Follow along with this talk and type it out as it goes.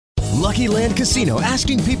Lucky Land Casino,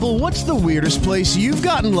 asking people, what's the weirdest place you've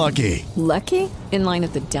gotten lucky? Lucky? In line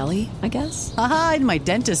at the deli, I guess? Aha, in my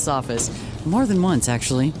dentist's office. More than once,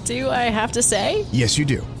 actually. Do I have to say? Yes, you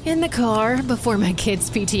do. In the car before my kids'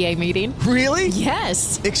 PTA meeting. Really?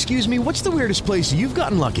 Yes. Excuse me, what's the weirdest place you've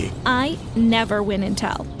gotten lucky? I never win and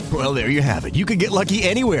tell. Well, there you have it. You can get lucky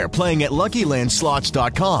anywhere, playing at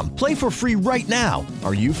LuckyLandSlots.com. Play for free right now.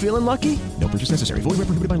 Are you feeling lucky? No purchase necessary. Void where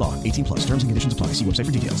prohibited by law. 18 plus. Terms and conditions apply. See website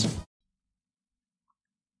for details.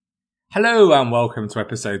 Hello and welcome to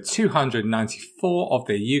episode 294 of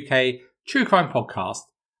the UK True Crime Podcast.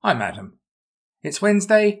 I'm Adam. It's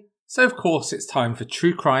Wednesday, so of course it's time for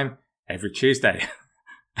True Crime every Tuesday.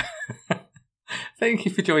 Thank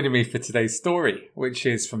you for joining me for today's story, which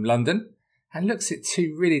is from London and looks at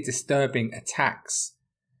two really disturbing attacks.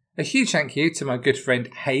 A huge thank you to my good friend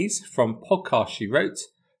Hayes from Podcast She Wrote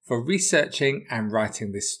for researching and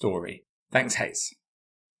writing this story. Thanks, Hayes.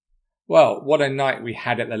 Well, what a night we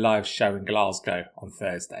had at the live show in Glasgow on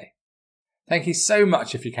Thursday. Thank you so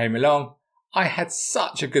much if you came along. I had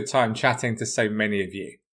such a good time chatting to so many of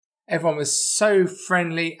you. Everyone was so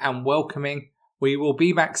friendly and welcoming. We will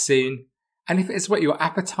be back soon. And if it's what your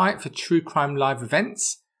appetite for true crime live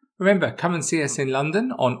events, remember, come and see us in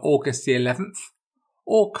London on August the 11th,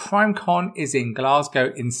 or CrimeCon is in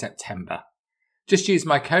Glasgow in September. Just use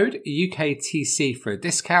my code UKTC for a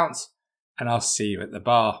discount, and I'll see you at the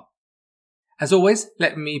bar. As always,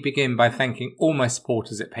 let me begin by thanking all my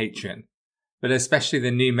supporters at Patreon, but especially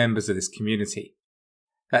the new members of this community.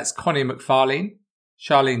 That's Connie McFarlane,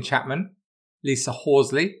 Charlene Chapman, Lisa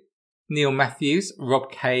Horsley, Neil Matthews,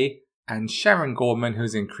 Rob Kay, and Sharon Gorman,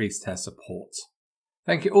 who's increased her support.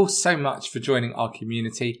 Thank you all so much for joining our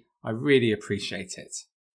community. I really appreciate it.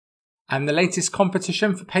 And the latest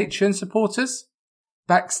competition for Patreon supporters?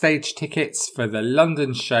 Backstage tickets for the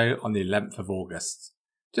London show on the 11th of August.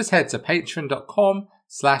 Just head to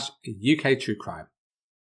patreon.com/UKTrueCrime.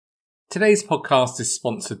 Today's podcast is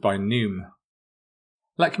sponsored by Noom.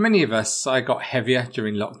 Like many of us, I got heavier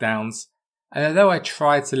during lockdowns, and although I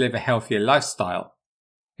tried to live a healthier lifestyle,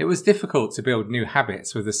 it was difficult to build new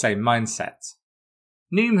habits with the same mindset.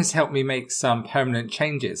 Noom has helped me make some permanent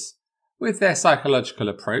changes with their psychological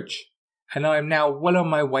approach, and I am now well on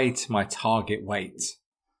my way to my target weight.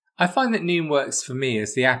 I find that Noom works for me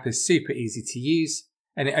as the app is super easy to use,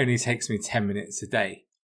 and it only takes me 10 minutes a day.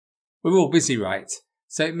 We're all busy, right?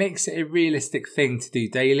 So it makes it a realistic thing to do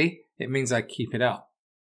daily. It means I keep it up.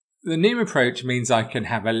 The Noom approach means I can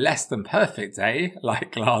have a less than perfect day,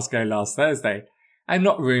 like Glasgow last Thursday, and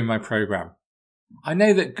not ruin my programme. I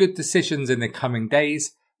know that good decisions in the coming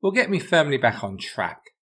days will get me firmly back on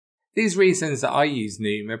track. These reasons that I use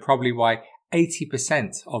Noom are probably why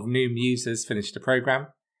 80% of Noom users finish the programme,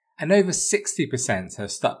 and over 60%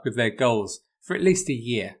 have stuck with their goals for at least a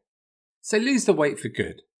year. So lose the weight for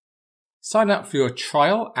good. Sign up for your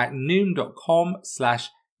trial at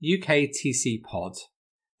noom.com/UKTCpod.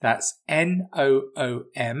 That's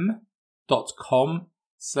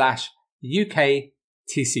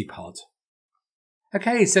NOOM.com/UKTCpod.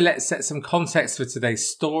 Okay, so let's set some context for today's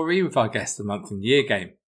story with our Guess the Month and Year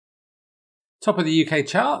game. Top of the UK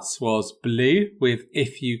charts was Blue with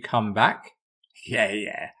If You Come Back.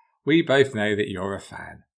 Yeah, we both know that you're a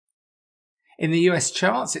fan. In the US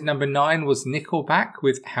charts, at number 9 was Nickelback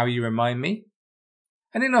with How You Remind Me.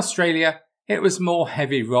 And in Australia, it was more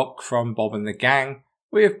heavy rock from Bob and the Gang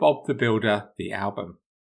with Bob the Builder, the album.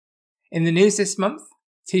 In the news this month,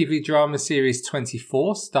 TV drama series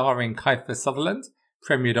 24 starring Kiefer Sutherland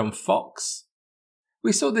premiered on Fox.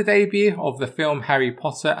 We saw the debut of the film Harry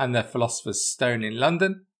Potter and the Philosopher's Stone in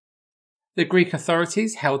London. The Greek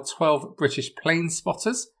authorities held 12 British plane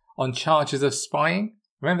spotters on charges of spying.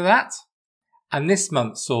 Remember that? And this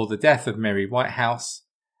month saw the death of Mary Whitehouse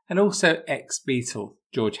and also ex-Beatle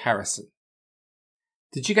George Harrison.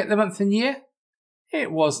 Did you get the month and year?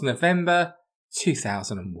 It was November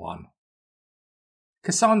 2001.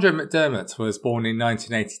 Cassandra McDermott was born in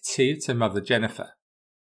 1982 to mother Jennifer.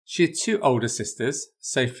 She had two older sisters,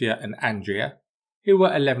 Sophia and Andrea, who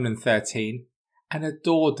were 11 and 13 and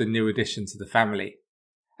adored the new addition to the family.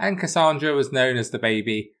 And Cassandra was known as the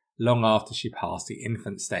baby long after she passed the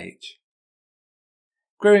infant stage.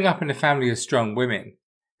 Growing up in a family of strong women,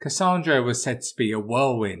 Cassandra was said to be a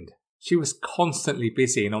whirlwind. She was constantly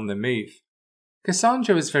busy and on the move.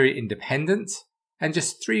 Cassandra was very independent, and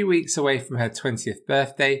just 3 weeks away from her 20th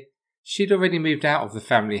birthday, she'd already moved out of the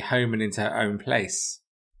family home and into her own place.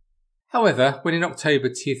 However, when in October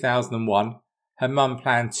 2001, her mum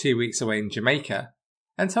planned 2 weeks away in Jamaica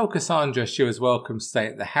and told Cassandra she was welcome to stay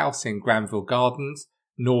at the house in Granville Gardens,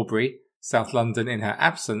 Norbury, South London in her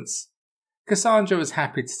absence, Cassandra was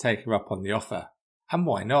happy to take her up on the offer, and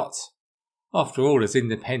why not? After all, as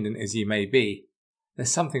independent as you may be,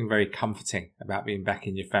 there's something very comforting about being back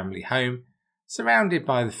in your family home, surrounded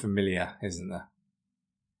by the familiar, isn't there?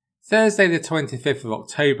 Thursday the 25th of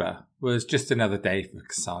October was just another day for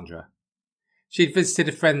Cassandra. She'd visited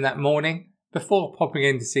a friend that morning before popping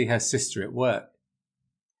in to see her sister at work.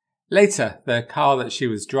 Later, the car that she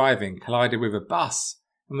was driving collided with a bus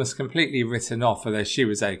and was completely written off, although she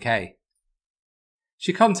was okay.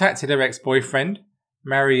 She contacted her ex-boyfriend,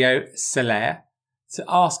 Mario Soler, to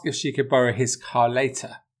ask if she could borrow his car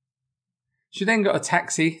later. She then got a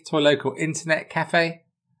taxi to a local internet cafe,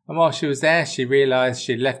 and while she was there, she realised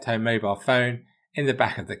she'd left her mobile phone in the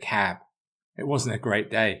back of the cab. It wasn't a great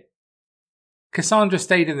day. Cassandra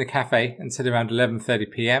stayed in the cafe until around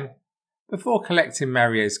 11:30 p.m. before collecting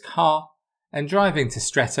Mario's car and driving to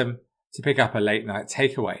Streatham to pick up a late-night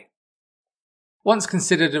takeaway. Once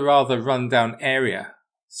considered a rather run-down area,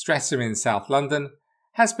 Streatham in South London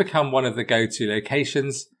has become one of the go-to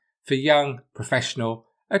locations for young, professional,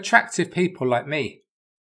 attractive people like me.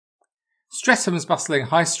 Streatham's bustling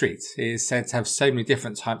high street is said to have so many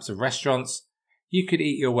different types of restaurants, you could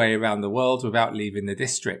eat your way around the world without leaving the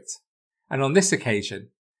district. And on this occasion,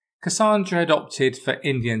 Cassandra had opted for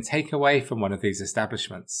Indian takeaway from one of these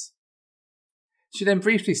establishments. She then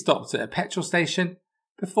briefly stopped at a petrol station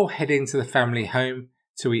before heading to the family home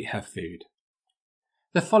to eat her food.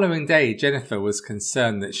 The following day, Jennifer was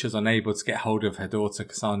concerned that she was unable to get hold of her daughter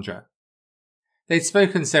Cassandra. They'd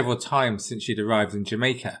spoken several times since she'd arrived in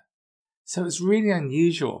Jamaica, so it was really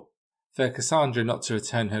unusual for Cassandra not to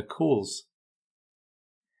return her calls.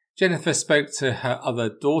 Jennifer spoke to her other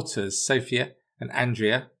daughters, Sophia and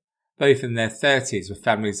Andrea, both in their 30s with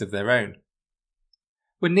families of their own.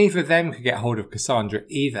 When neither of them could get hold of Cassandra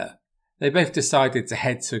either, they both decided to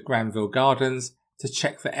head to Granville Gardens to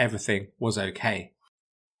check that everything was okay.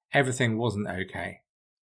 Everything wasn't okay.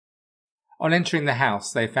 On entering the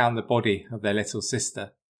house, they found the body of their little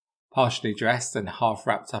sister, partially dressed and half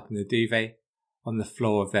wrapped up in the duvet, on the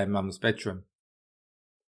floor of their mum's bedroom.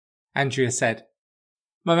 Andrea said,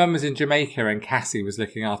 "My mum was in Jamaica and Cassie was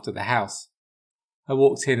looking after the house. I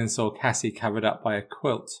walked in and saw Cassie covered up by a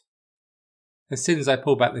quilt. As soon as I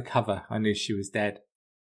pulled back the cover, I knew she was dead.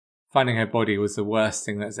 Finding her body was the worst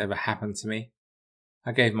thing that's ever happened to me.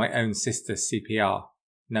 I gave my own sister CPR,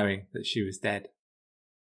 knowing that she was dead."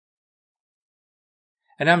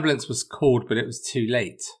 An ambulance was called, but it was too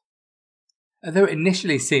late. Although it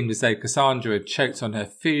initially seemed as though Cassandra had choked on her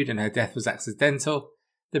food and her death was accidental,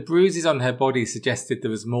 the bruises on her body suggested there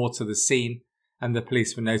was more to the scene and the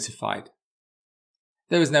police were notified.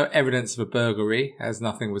 There was no evidence of a burglary, as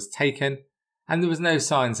nothing was taken, and there was no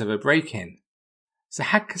signs of a break-in. So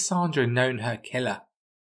had Cassandra known her killer?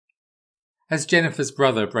 As Jennifer's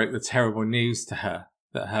brother broke the terrible news to her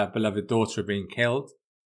that her beloved daughter had been killed,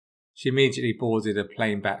 she immediately boarded a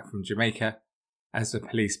plane back from Jamaica as the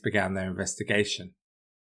police began their investigation.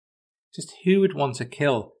 Just who would want to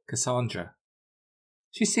kill Cassandra?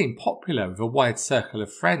 She seemed popular with a wide circle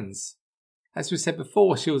of friends. As we said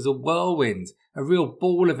before, she was a whirlwind, a real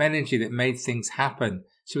ball of energy that made things happen.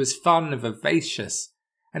 She was fun and vivacious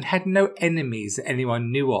and had no enemies that anyone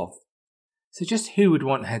knew of. So just who would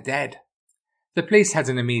want her dead? The police had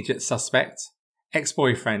an immediate suspect,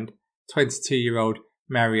 ex-boyfriend, 22-year-old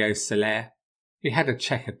Mario Soler, who had a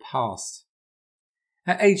checkered past.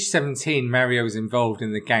 At age 17, Mario was involved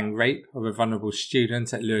in the gang rape of a vulnerable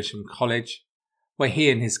student at Lewisham College, where he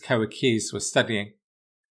and his co-accused were studying.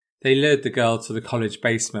 They lured the girl to the college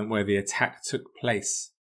basement where the attack took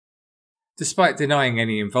place. Despite denying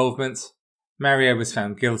any involvement, Mario was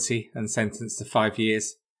found guilty and sentenced to 5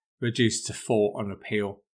 years, reduced to 4 on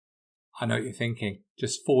appeal. I know what you're thinking,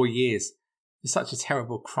 just 4 years for such a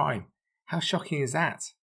terrible crime. How shocking is that?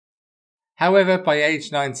 However, by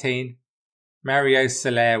age 19, Mario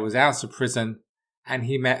Soler was out of prison and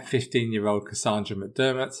he met 15-year-old Cassandra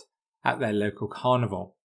McDermott at their local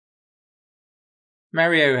carnival.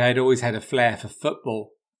 Mario had always had a flair for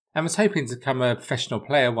football and was hoping to become a professional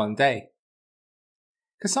player one day.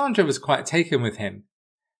 Cassandra was quite taken with him,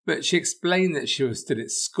 but she explained that she was still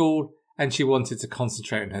at school and she wanted to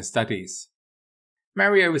concentrate on her studies.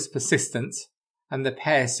 Mario was persistent and the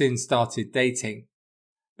pair soon started dating,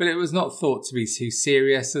 but it was not thought to be too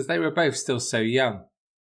serious as they were both still so young.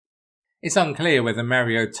 It's unclear whether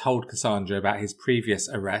Mario told Cassandra about his previous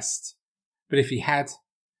arrest, but if he had,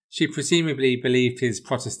 she presumably believed his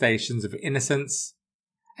protestations of innocence,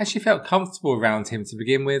 and she felt comfortable around him to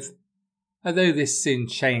begin with, although this soon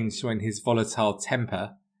changed when his volatile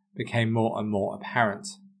temper became more and more apparent.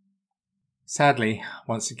 Sadly,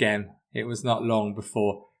 once again, it was not long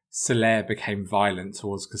before Solaire became violent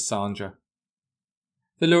towards Cassandra.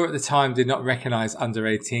 The law at the time did not recognise under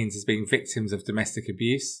 18s as being victims of domestic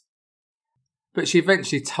abuse, but she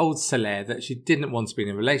eventually told Solaire that she didn't want to be in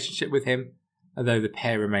a relationship with him, although the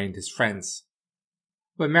pair remained as friends.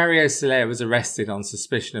 When Mario Solaire was arrested on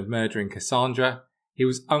suspicion of murdering Cassandra, he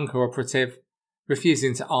was uncooperative,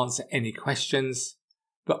 refusing to answer any questions,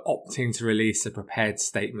 but opting to release a prepared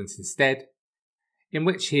statement instead, in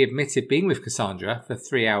which he admitted being with Cassandra for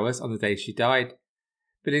 3 hours on the day she died,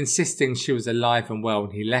 but insisting she was alive and well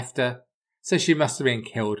when he left her, so she must have been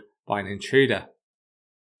killed by an intruder.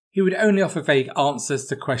 He would only offer vague answers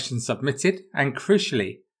to questions submitted, and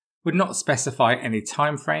crucially, would not specify any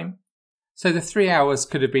time frame, so the 3 hours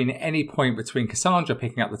could have been at any point between Cassandra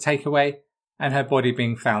picking up the takeaway and her body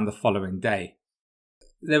being found the following day.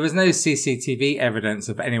 There was no CCTV evidence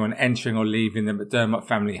of anyone entering or leaving the McDermott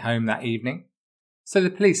family home that evening, so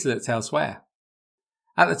the police looked elsewhere.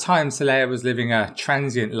 At the time, Solaire was living a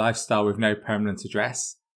transient lifestyle with no permanent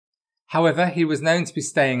address. However, he was known to be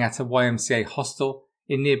staying at a YMCA hostel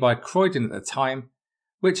in nearby Croydon at the time,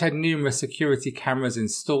 which had numerous security cameras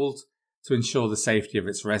installed to ensure the safety of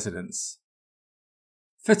its residents.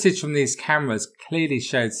 Footage from these cameras clearly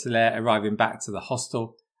showed Solaire arriving back to the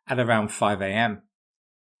hostel at around 5 a.m.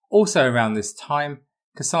 Also around this time,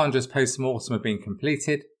 Cassandra's post-mortem had been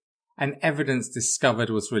completed and evidence discovered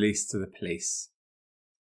was released to the police.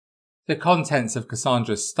 The contents of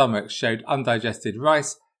Cassandra's stomach showed undigested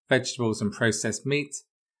rice, vegetables and processed meat,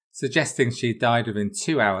 suggesting she died within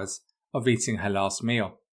 2 hours of eating her last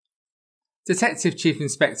meal. Detective Chief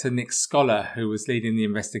Inspector Nick Scholar, who was leading the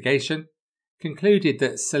investigation, concluded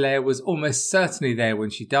that Solaire was almost certainly there when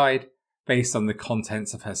she died based on the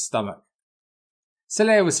contents of her stomach.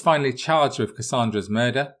 Solaire was finally charged with Cassandra's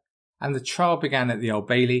murder, and the trial began at the Old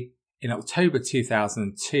Bailey in October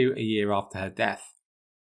 2002, a year after her death.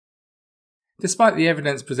 Despite the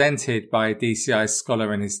evidence presented by DCI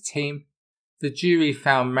Scholar and his team, the jury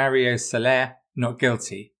found Mario Solaire not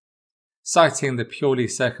guilty, citing the purely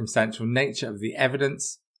circumstantial nature of the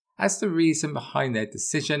evidence as the reason behind their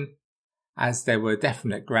decision, as there were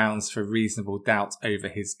definite grounds for reasonable doubt over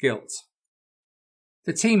his guilt.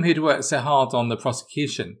 The team who'd worked so hard on the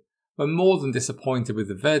prosecution were more than disappointed with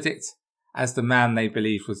the verdict, as the man they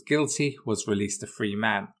believed was guilty was released a free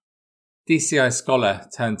man. DCI Scholar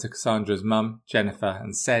turned to Cassandra's mum, Jennifer,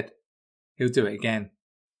 and said, "He'll do it again."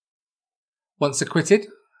 Once acquitted,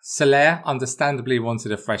 Solaire understandably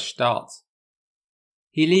wanted a fresh start.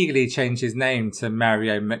 He legally changed his name to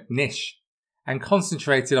Mario McNish and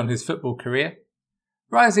concentrated on his football career,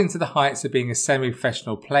 rising to the heights of being a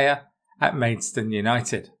semi-professional player at Maidstone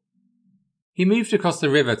United. He moved across the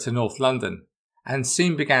river to North London and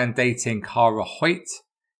soon began dating Cara Hoyt,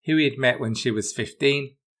 who he had met when she was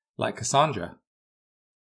 15, like Cassandra.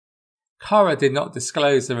 Cara did not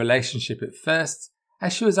disclose the relationship at first,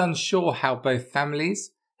 as she was unsure how both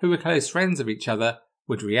families, who were close friends of each other,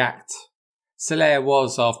 would react. Solaire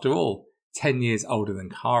was, after all, 10 years older than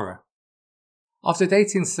Cara. After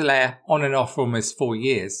dating Solaire on and off for almost 4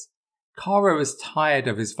 years, Cara was tired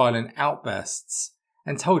of his violent outbursts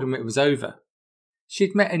and told him it was over.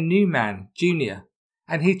 She'd met a new man, Junior,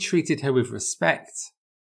 and he treated her with respect.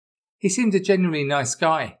 He seemed a genuinely nice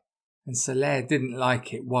guy, and Solaire didn't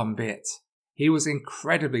like it one bit. He was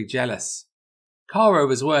incredibly jealous. Cara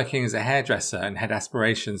was working as a hairdresser and had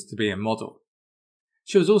aspirations to be a model.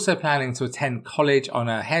 She was also planning to attend college on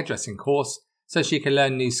a hairdressing course so she could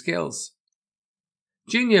learn new skills.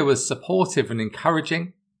 Junior was supportive and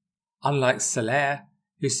encouraging, unlike Solaire,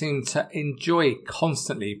 who seemed to enjoy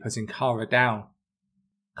constantly putting Cara down.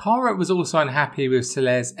 Cara was also unhappy with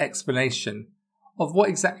Solaire's explanation of what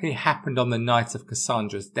exactly happened on the night of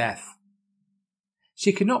Cassandra's death.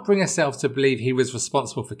 She could not bring herself to believe he was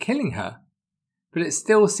responsible for killing her, but it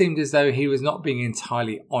still seemed as though he was not being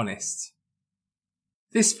entirely honest.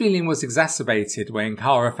 This feeling was exacerbated when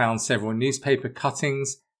Cara found several newspaper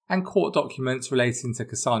cuttings and court documents relating to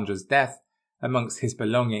Cassandra's death amongst his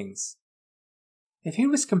belongings. If he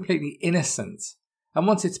was completely innocent and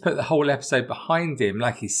wanted to put the whole episode behind him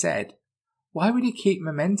like he said, why would he keep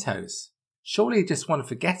mementos? Surely he'd just want to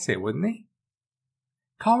forget it, wouldn't he?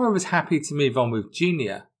 Cara was happy to move on with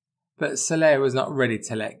Junior, but Solaire was not ready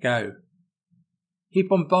to let go. He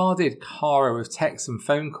bombarded Cara with texts and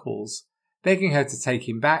phone calls, begging her to take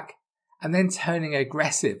him back, and then turning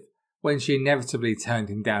aggressive when she inevitably turned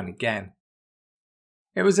him down again.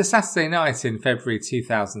 It was a Saturday night in February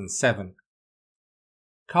 2007.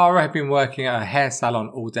 Cara had been working at a hair salon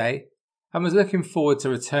all day and was looking forward to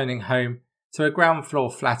returning home to a ground floor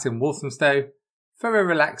flat in Walthamstow for a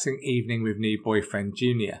relaxing evening with new boyfriend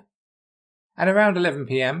Junior. and around 11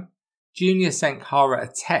 p.m, Junior sent Kara a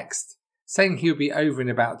text saying he would be over in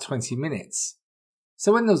about 20 minutes.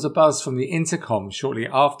 So when there was a buzz from the intercom shortly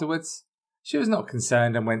afterwards, she was not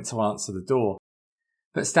concerned and went to answer the door.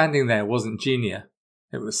 But standing there wasn't Junior,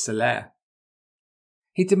 it was Solaire.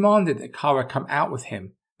 He demanded that Kara come out with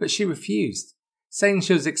him, but she refused, saying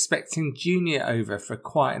she was expecting Junior over for a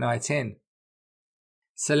quiet night in.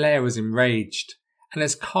 Solaire was enraged, and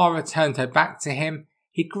as Kara turned her back to him,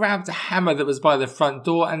 he grabbed a hammer that was by the front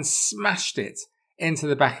door and smashed it into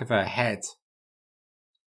the back of her head.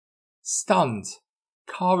 Stunned,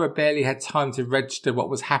 Kara barely had time to register what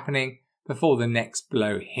was happening before the next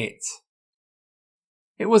blow hit.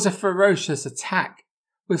 It was a ferocious attack,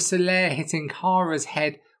 with Solaire hitting Kara's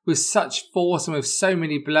head with such force and with so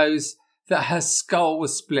many blows that her skull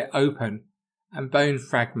was split open and bone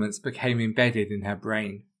fragments became embedded in her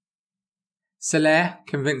brain. Solaire,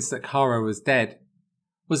 convinced that Kara was dead,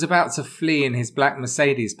 was about to flee in his black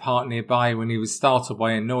Mercedes parked nearby when he was startled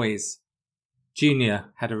by a noise.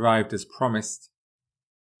 Junior had arrived as promised.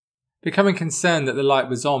 Becoming concerned that the light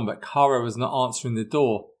was on but Kara was not answering the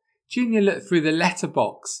door, Junior looked through the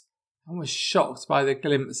letterbox and was shocked by the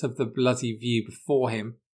glimpse of the bloody view before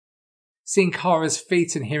him. Seeing Kara's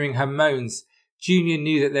feet and hearing her moans, Junior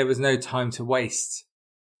knew that there was no time to waste.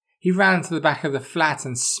 He ran to the back of the flat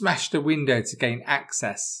and smashed a window to gain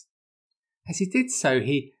access. As he did so,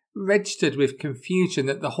 he registered with confusion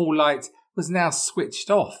that the hall light was now switched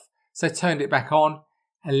off, so turned it back on,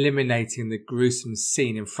 eliminating the gruesome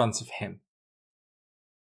scene in front of him.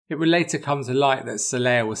 It would later come to light that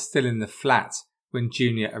Solaire was still in the flat when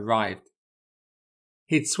Junior arrived.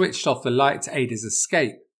 He had switched off the light to aid his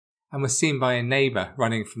escape and was seen by a neighbour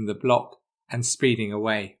running from the block and speeding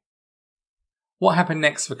away. What happened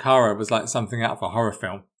next for Kara was like something out of a horror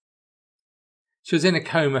film. She was in a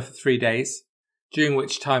coma for 3 days, during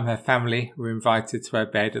which time her family were invited to her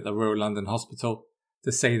bed at the Royal London Hospital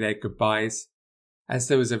to say their goodbyes, as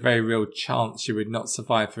there was a very real chance she would not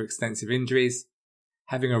survive her extensive injuries,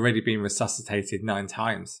 having already been resuscitated 9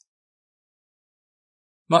 times.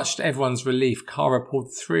 Much to everyone's relief, Kara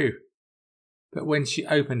pulled through, but when she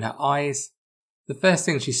opened her eyes, the first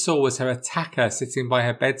thing she saw was her attacker sitting by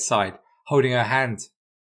her bedside, holding her hand.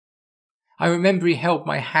 I remember he held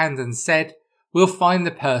my hand and said, "We'll find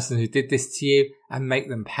the person who did this to you and make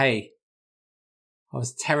them pay." I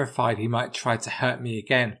was terrified he might try to hurt me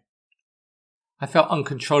again. I felt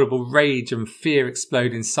uncontrollable rage and fear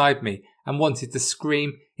explode inside me and wanted to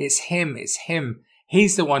scream, "It's him, it's him.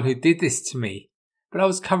 He's the one who did this to me." But I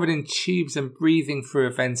was covered in tubes and breathing through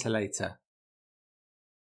a ventilator.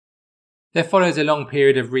 There followed a long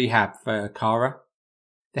period of rehab for Kara.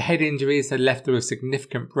 The head injuries had left her with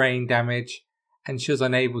significant brain damage and she was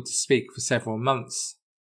unable to speak for several months.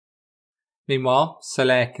 Meanwhile,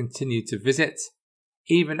 Solaire continued to visit,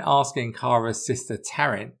 even asking Kara's sister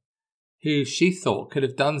Taryn, who she thought could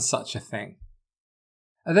have done such a thing.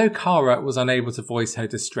 Although Kara was unable to voice her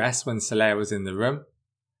distress when Solaire was in the room,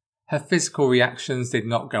 her physical reactions did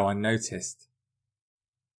not go unnoticed.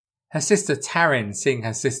 Her sister Taryn, seeing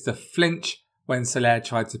her sister flinch when Solaire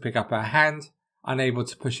tried to pick up her hand, unable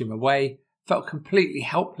to push him away, felt completely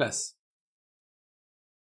helpless.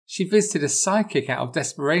 She visited a psychic out of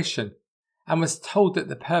desperation and was told that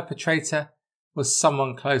the perpetrator was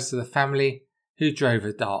someone close to the family who drove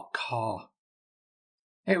a dark car.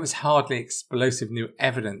 It was hardly explosive new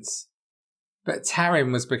evidence, but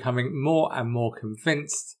Taryn was becoming more and more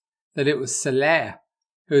convinced that it was Solaire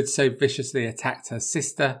who had so viciously attacked her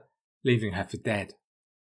sister, leaving her for dead.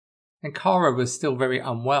 And Kara was still very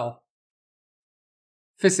unwell.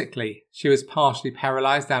 Physically, she was partially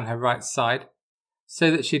paralysed down her right side, so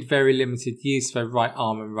that she had very limited use for her right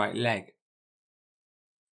arm and right leg.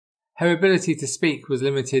 Her ability to speak was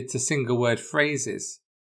limited to single-word phrases.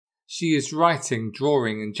 She used writing,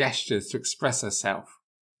 drawing and gestures to express herself.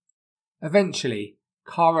 Eventually,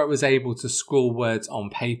 Kara was able to scrawl words on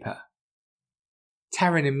paper.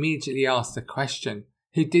 Taryn immediately asked the question,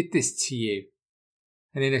 "Who did this to you?"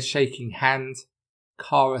 And in a shaking hand,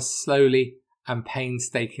 Kara slowly and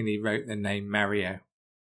painstakingly wrote the name Mario.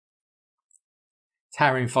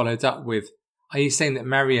 Taryn followed up with, "Are you saying that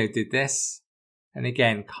Mario did this?" And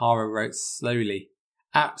again, Kara wrote slowly,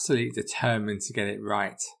 absolutely determined to get it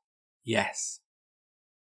right. "Yes."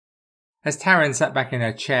 As Taryn sat back in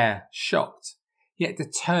her chair, shocked, yet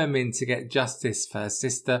determined to get justice for her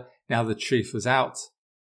sister now the truth was out,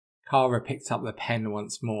 Kara picked up the pen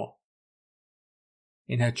once more.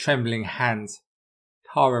 In her trembling hand,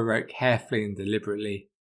 Kara wrote carefully and deliberately,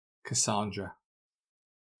 "Cassandra."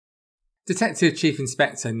 Detective Chief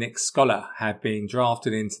Inspector Nick Scholar had been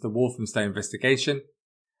drafted into the Walthamstow investigation,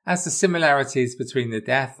 as the similarities between the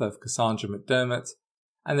death of Cassandra McDermott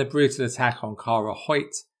and the brutal attack on Cara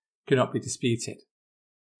Hoyt could not be disputed.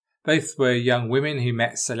 Both were young women who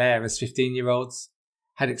met Solaire as 15-year-olds,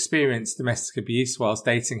 had experienced domestic abuse whilst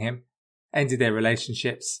dating him, ended their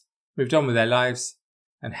relationships, moved on with their lives,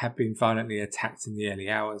 and had been violently attacked in the early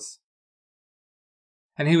hours.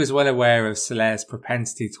 And he was well aware of Solaire's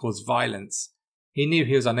propensity towards violence. He knew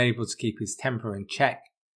he was unable to keep his temper in check.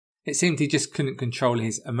 It seemed he just couldn't control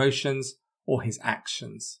his emotions or his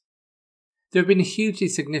actions. There had been a hugely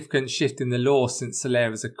significant shift in the law since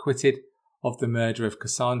Solaire was acquitted of the murder of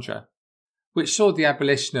Cassandra, which saw the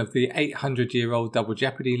abolition of the 800-year-old double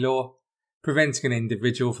jeopardy law, preventing an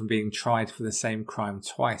individual from being tried for the same crime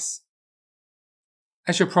twice.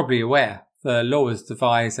 As you're probably aware, the law was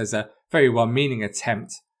devised as a very well-meaning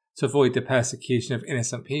attempt to avoid the persecution of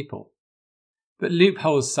innocent people, but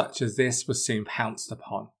loopholes such as this were soon pounced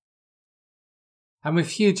upon. And with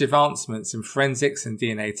huge advancements in forensics and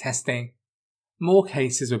DNA testing, more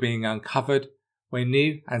cases were being uncovered where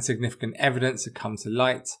new and significant evidence had come to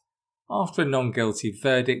light after a non-guilty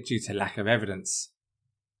verdict due to lack of evidence.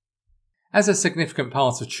 As a significant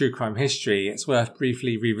part of true crime history, it's worth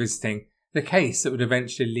briefly revisiting the case that would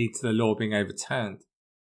eventually lead to the law being overturned.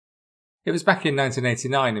 It was back in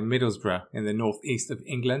 1989 in Middlesbrough in the northeast of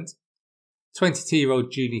England.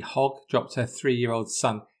 22-year-old Julie Hogg dropped her 3-year-old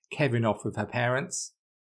son Kevin off with her parents.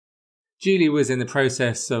 Julie was in the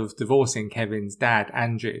process of divorcing Kevin's dad,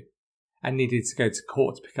 Andrew, and needed to go to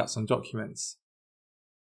court to pick up some documents.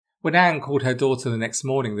 When Anne called her daughter the next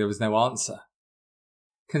morning, there was no answer.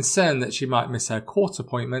 Concerned that she might miss her court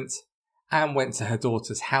appointment, Anne went to her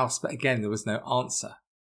daughter's house, but again there was no answer.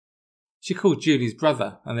 She called Julie's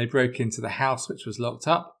brother and they broke into the house, which was locked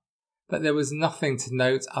up, but there was nothing to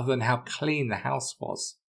note other than how clean the house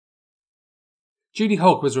was. Julie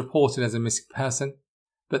Hogg was reported as a missing person,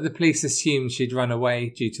 but the police assumed she'd run away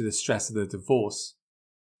due to the stress of the divorce.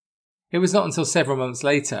 It was not until several months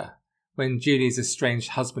later, when Julie's estranged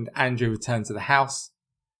husband Andrew returned to the house,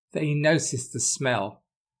 that he noticed the smell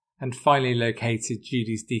and finally located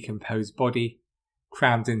Julie's decomposed body,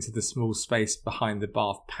 crammed into the small space behind the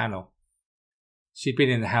bath panel. She'd been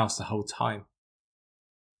in the house the whole time.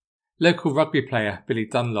 Local rugby player Billy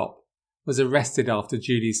Dunlop was arrested after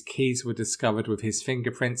Julie's keys were discovered with his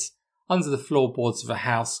fingerprints under the floorboards of a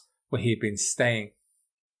house where he had been staying.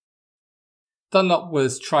 Dunlop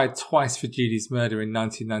was tried twice for Julie's murder in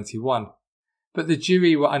 1991, but the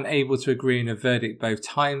jury were unable to agree on a verdict both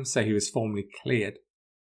times, so he was formally cleared.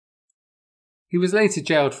 He was later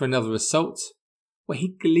jailed for another assault, where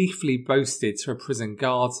he gleefully boasted to a prison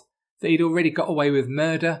guard that he'd already got away with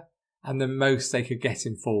murder and the most they could get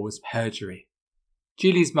him for was perjury.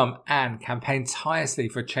 Julie's mum Anne campaigned tirelessly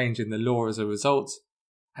for a change in the law as a result,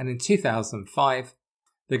 and in 2005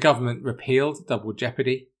 the government repealed double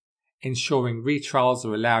jeopardy, ensuring retrials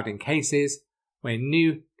are allowed in cases where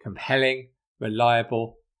new, compelling,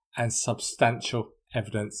 reliable and substantial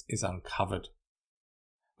evidence is uncovered.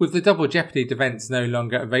 With the double jeopardy defence no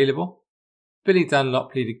longer available, Billy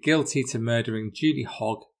Dunlop pleaded guilty to murdering Julie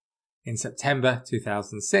Hogg in September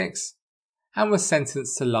 2006 and was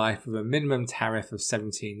sentenced to life with a minimum tariff of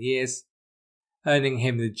 17 years, earning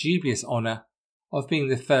him the dubious honour of being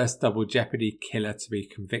the first double jeopardy killer to be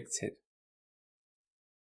convicted.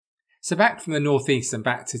 So back from the northeast and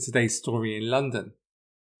back to today's story in London,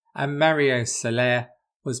 and Mario Solaire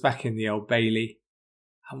was back in the Old Bailey,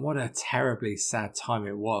 and what a terribly sad time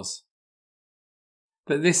it was.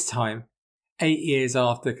 But this time, 8 years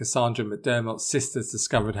after Cassandra McDermott's sisters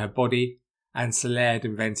discovered her body and Solaire had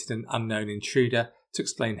invented an unknown intruder to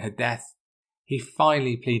explain her death, he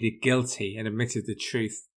finally pleaded guilty and admitted the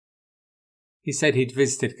truth. He said he'd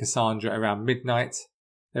visited Cassandra around midnight,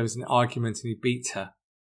 there was an argument and he beat her,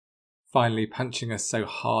 finally punching her so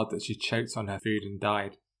hard that she choked on her food and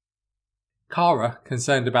died. Cara,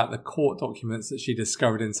 concerned about the court documents that she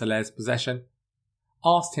discovered in Solaire's possession,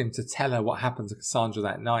 asked him to tell her what happened to Cassandra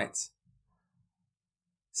that night.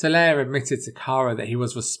 Solaire admitted to Cara that he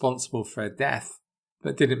was responsible for her death,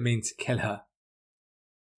 but didn't mean to kill her.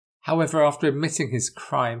 However, after admitting his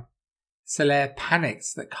crime, Solaire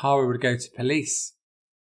panicked that Cara would go to police.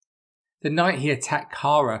 The night he attacked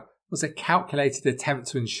Cara was a calculated attempt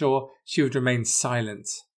to ensure she would remain silent.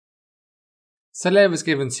 Solaire was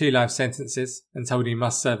given 2 life sentences and told he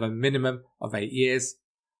must serve a minimum of 8 years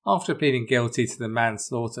after pleading guilty to the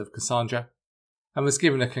manslaughter of Cassandra, and was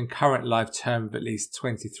given a concurrent life term of at least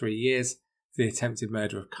 23 years for the attempted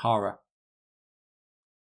murder of Cara.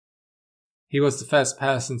 He was the first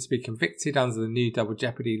person to be convicted under the new double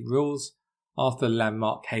jeopardy rules after the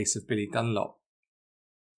landmark case of Billy Dunlop.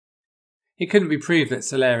 It couldn't be proved that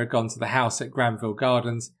Solaire had gone to the house at Granville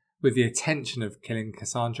Gardens with the intention of killing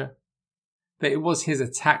Cassandra, but it was his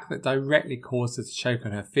attack that directly caused her to choke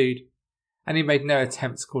on her food, and he made no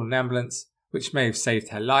attempt to call an ambulance, which may have saved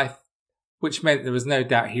her life, which meant there was no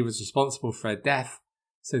doubt he was responsible for her death,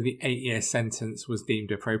 so the 8-year sentence was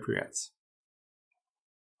deemed appropriate.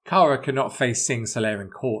 Cara could not face seeing Solaire in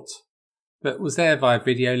court, but was there via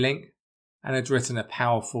video link and had written a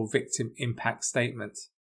powerful victim impact statement.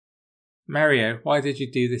 "Mario, why did you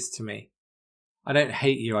do this to me? I don't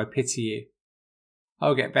hate you, I pity you.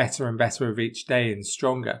 I'll get better and better with each day and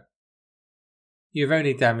stronger. You have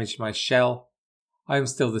only damaged my shell. I am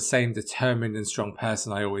still the same determined and strong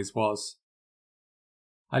person I always was.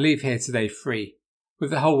 I leave here today free, with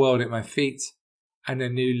the whole world at my feet, and a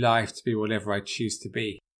new life to be whatever I choose to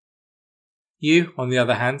be. You, on the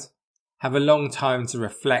other hand, have a long time to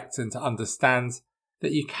reflect and to understand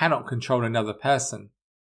that you cannot control another person,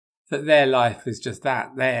 that their life is just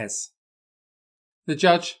that, theirs." The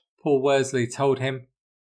judge, Paul Worsley, told him,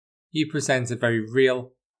 "You present a very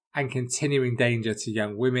real and continuing danger to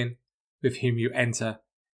young women with whom you enter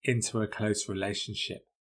into a close relationship."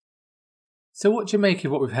 So what do you make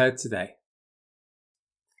of what we've heard today?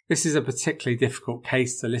 This is a particularly difficult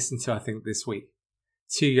case to listen to, I think, this week.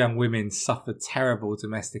 2 young women suffered terrible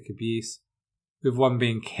domestic abuse, with one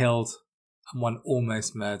being killed and one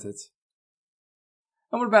almost murdered.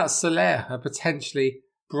 And what about Solaire, a potentially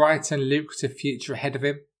bright and lucrative future ahead of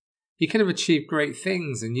him? He could have achieved great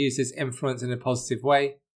things and used his influence in a positive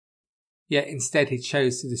way, yet instead he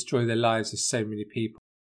chose to destroy the lives of so many people.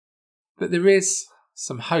 But there is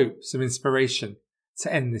some hope, some inspiration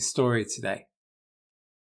to end this story today.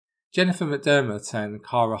 Jennifer McDermott and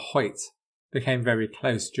Cara Hoyt became very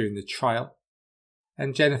close during the trial,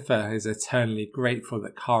 and Jennifer is eternally grateful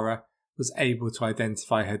that Cara was able to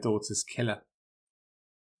identify her daughter's killer.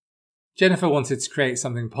 Jennifer wanted to create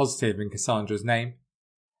something positive in Cassandra's name,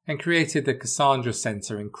 and created the Cassandra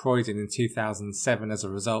Centre in Croydon in 2007 as a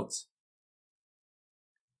result.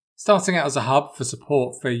 Starting out as a hub for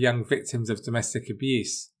support for young victims of domestic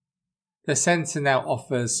abuse, the centre now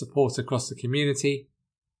offers support across the community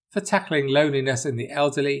for tackling loneliness in the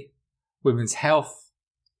elderly, women's health,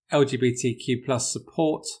 LGBTQ+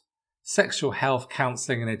 support, sexual health,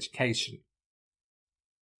 counselling and education.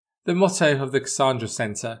 The motto of the Cassandra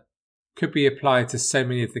Centre could be applied to so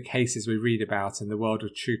many of the cases we read about in the world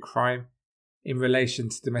of true crime in relation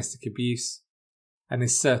to domestic abuse, and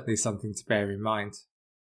is certainly something to bear in mind.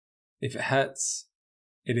 If it hurts,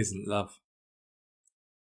 it isn't love.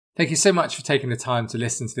 Thank you so much for taking the time to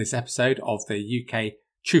listen to this episode of the UK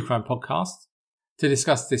True Crime Podcast. To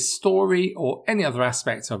discuss this story or any other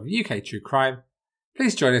aspect of UK true crime,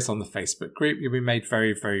 please join us on the Facebook group. You'll be made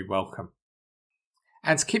very, very welcome.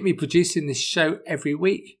 And to keep me producing this show every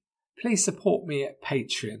week, please support me at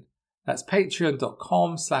Patreon. That's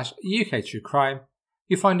patreon.com/UKTrueCrime.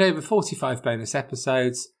 You'll find over 45 bonus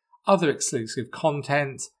episodes, other exclusive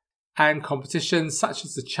content, and competitions such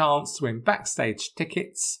as the chance to win backstage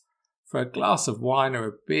tickets for a glass of wine or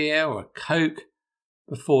a beer or a Coke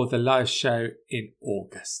before the live show in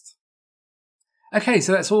August. Okay,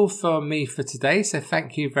 so that's all for me for today. So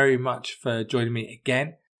thank you very much for joining me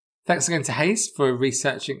again. Thanks again to Hayes for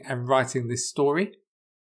researching and writing this story.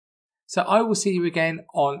 So I will see you again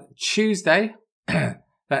on Tuesday.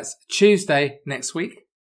 That's Tuesday next week.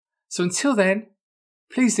 So until then,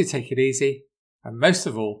 please do take it easy. And most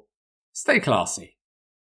of all, stay classy.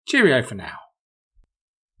 Cheerio for now.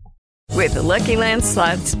 With the Lucky Land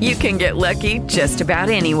Slots, you can get lucky just about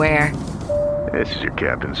anywhere. This is your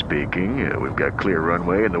captain speaking. We've got clear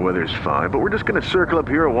runway and the weather's fine, but we're just going to circle up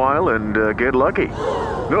here a while and get lucky.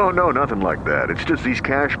 No, nothing like that. It's just these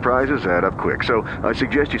cash prizes add up quick. So I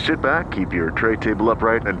suggest you sit back, keep your tray table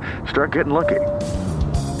upright, and start getting lucky.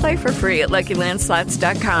 Play for free at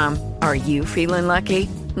LuckyLandSlots.com. Are you feeling lucky?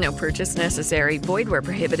 No purchase necessary. Void where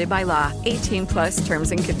prohibited by law. 18+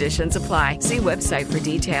 terms and conditions apply. See website for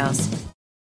details.